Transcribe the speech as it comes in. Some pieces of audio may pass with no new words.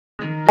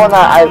one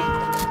that I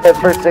hit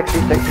for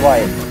 66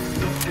 white.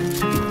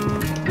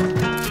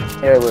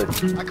 Here, Luke.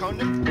 I coned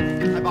him.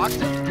 I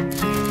boxed him.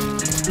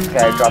 Okay,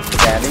 I dropped the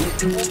candy.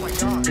 Oh my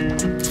god.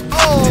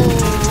 Oh!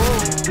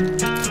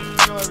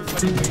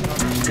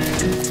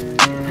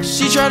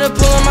 She tried to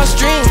pull on my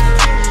string.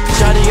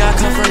 Shawty got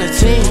cut from the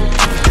team.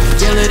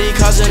 Yellity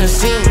causing a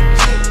scene.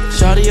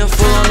 Shawty a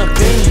fool on the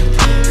beam.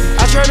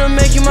 I tried to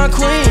make you my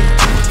queen.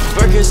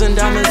 Burgers and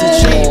diamonds are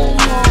cheap.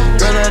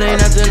 Girl, that ain't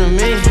nothing to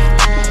me.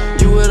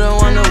 You were the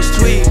one that was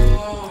tweet.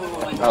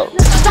 Oh.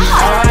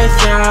 I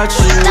thought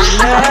you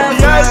never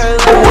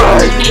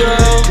let me go.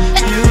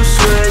 You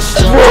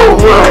switched on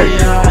me,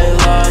 I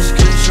lost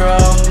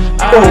control.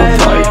 I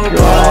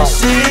hope I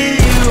see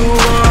you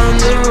on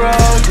the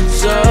road,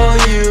 so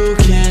you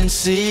can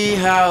see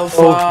how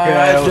far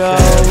I go.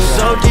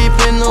 So deep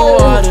in the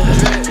water,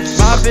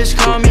 my bitch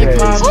call me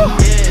Papa.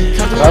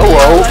 Come to my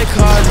like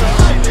Carter.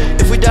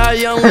 If we die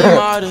young, we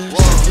martyrs.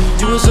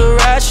 You was a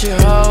ratchet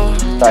hoe.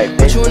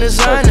 Put you in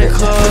designer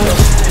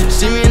clothes.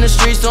 See me in the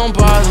streets, don't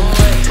bother.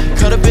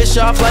 Cut a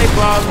bitch off like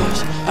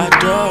barbers. I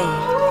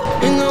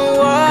dove in the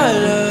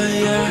water,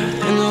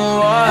 yeah, in the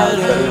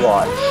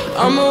water.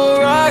 I'm a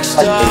rock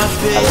star,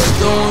 bitch,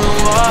 going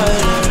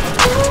water.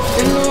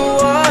 In the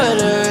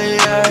water,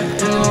 yeah, in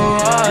the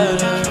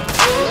water.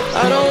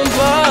 I don't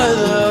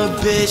bother,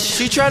 bitch.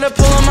 She tried to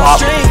pull on my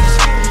strings.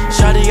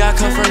 Shawty got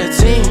cut from the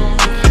team.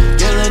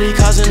 Yeah, lady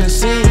causing a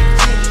scene.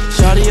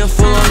 Shawty a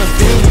fool on the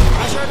beam.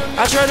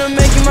 I tried to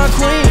make you my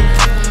queen.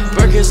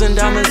 Burgers and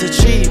diamonds are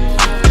cheap.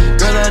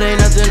 Girl, that ain't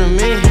nothing to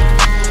me.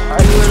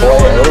 You were the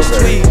one that was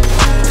tweet.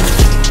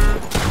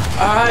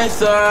 I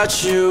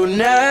thought you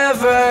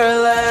never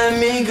let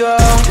me go.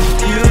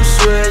 You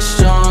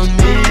switched on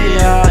me,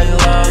 I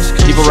lost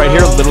control. People right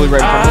here, literally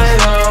right in front of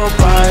us. I hope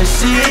I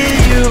see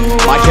you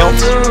on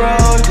the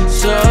road,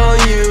 so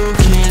you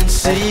can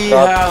see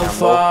how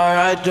far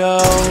I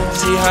dove.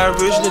 See how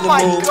rich nigga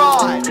move.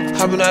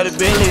 Hopping out of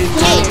Bentley.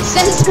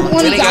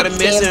 When they got a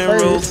missing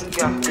roof.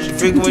 She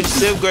freaking with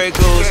your 7th grade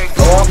goals.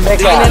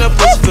 Digging in a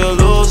pussy feel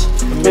loose.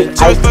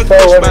 Church fuck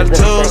bitch by the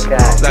tools.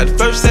 Like the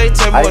first say,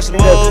 tell me what's the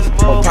move.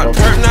 Pop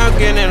curtain out,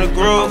 getting in the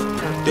groove.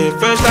 Then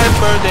first like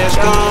birthday at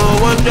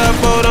school. One drop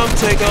boat, I'm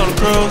taking on the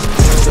cruise.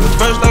 So the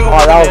first like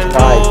I'm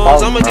gonna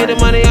lose. I'ma get the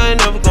money, I ain't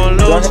never gonna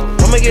lose.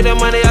 I'ma get that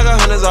money, I got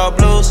hundreds all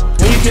blues.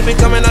 When you keep it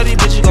coming, all these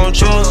bitches gon'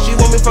 choose. She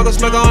want me fuck her,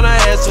 smack her on her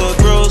ass to a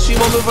bruise. She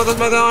want me fuck her,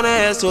 smack her on her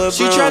ass to a bruise.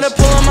 She tried to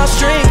pull on my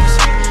strings.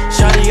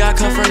 Shawty got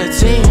cut from the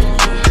team.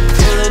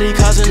 Yellity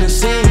causing a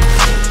scene.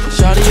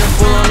 Shawty a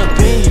fool on the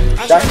beam.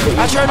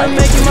 I tried to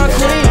make you my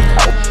queen.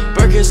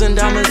 Burgers and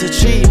diamonds are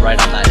cheap.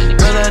 Right on that.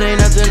 Girl, that ain't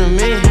nothing to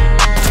me.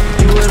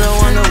 You were the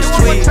one that was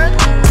tweet.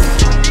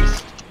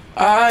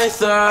 I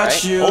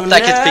thought you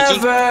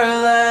never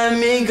let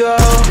me go.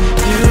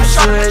 You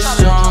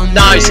switched on me,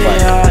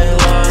 I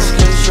lost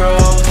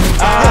control.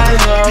 I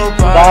hope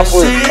I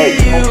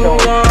see you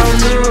on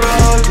the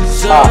road,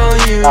 so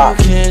you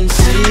can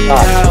see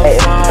how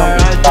far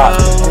I go.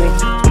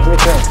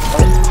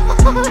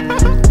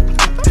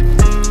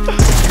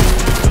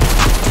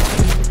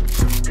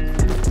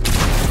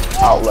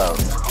 Out low.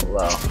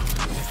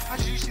 How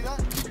did you see that?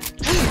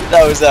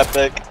 That was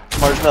epic.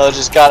 Marshmallow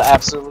just got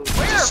absolutely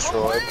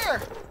destroyed.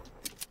 Where?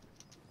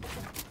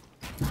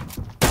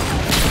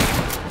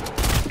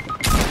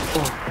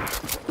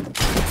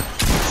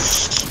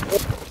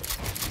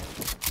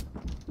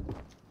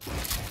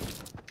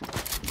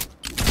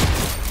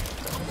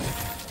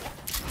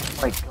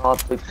 Oh my god,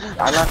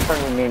 I'm not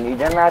trying to mean, you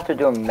didn't have to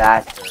do a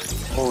master.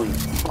 Holy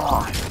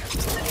fuck.